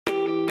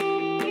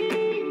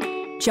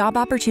Job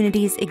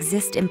opportunities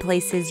exist in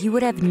places you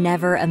would have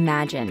never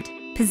imagined.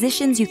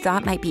 Positions you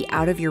thought might be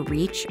out of your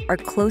reach are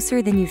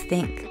closer than you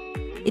think.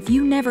 If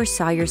you never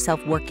saw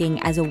yourself working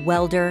as a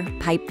welder,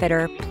 pipe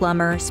fitter,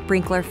 plumber,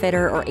 sprinkler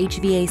fitter, or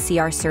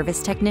HVACR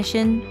service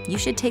technician, you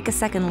should take a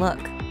second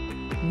look.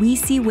 We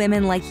see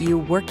women like you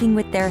working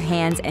with their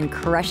hands and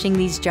crushing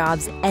these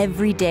jobs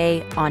every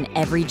day on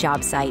every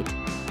job site.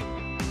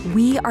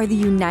 We are the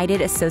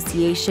United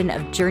Association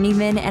of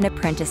Journeymen and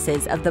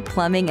Apprentices of the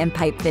plumbing and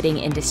pipe fitting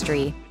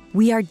industry.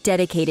 We are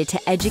dedicated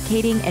to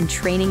educating and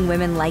training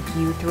women like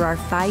you through our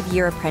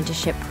 5-year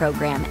apprenticeship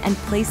program and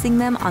placing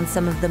them on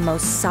some of the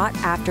most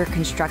sought-after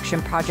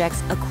construction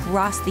projects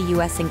across the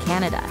US and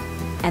Canada.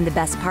 And the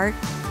best part?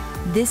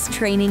 This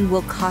training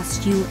will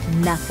cost you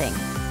nothing.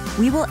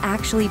 We will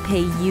actually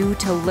pay you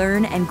to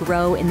learn and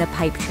grow in the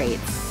pipe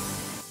trades.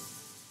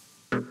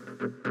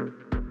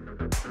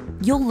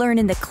 You'll learn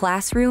in the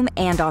classroom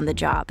and on the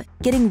job,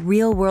 getting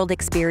real-world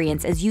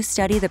experience as you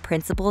study the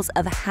principles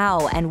of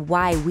how and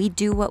why we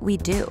do what we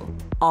do,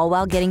 all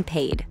while getting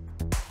paid.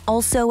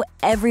 Also,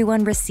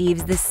 everyone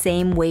receives the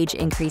same wage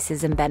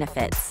increases and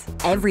benefits.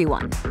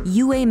 Everyone.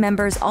 UA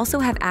members also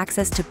have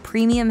access to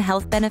premium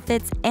health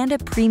benefits and a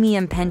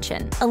premium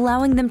pension,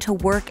 allowing them to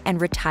work and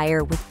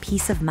retire with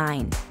peace of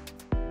mind.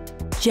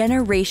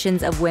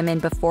 Generations of women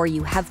before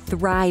you have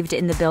thrived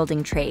in the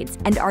building trades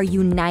and are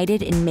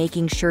united in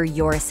making sure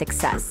you're a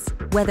success.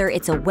 Whether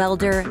it's a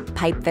welder,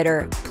 pipe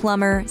fitter,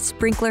 plumber,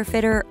 sprinkler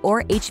fitter,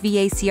 or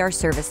HVACR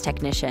service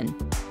technician.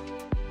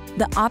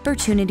 The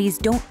opportunities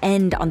don't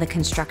end on the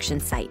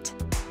construction site.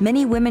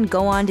 Many women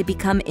go on to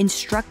become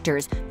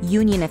instructors,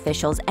 union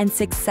officials, and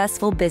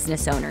successful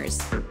business owners.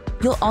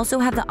 You'll also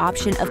have the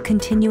option of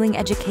continuing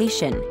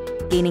education,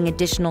 gaining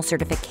additional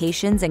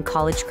certifications and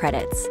college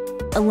credits,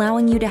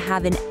 allowing you to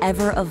have an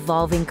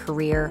ever-evolving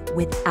career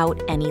without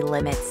any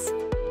limits.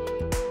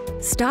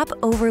 Stop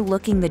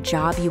overlooking the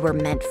job you were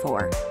meant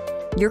for.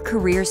 Your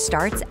career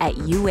starts at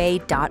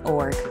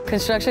UA.org.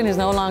 Construction is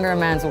no longer a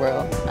man's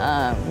world.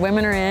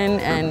 Women are in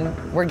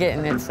and we're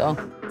getting it, so.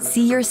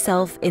 See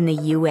yourself in the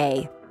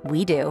UA.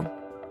 We do.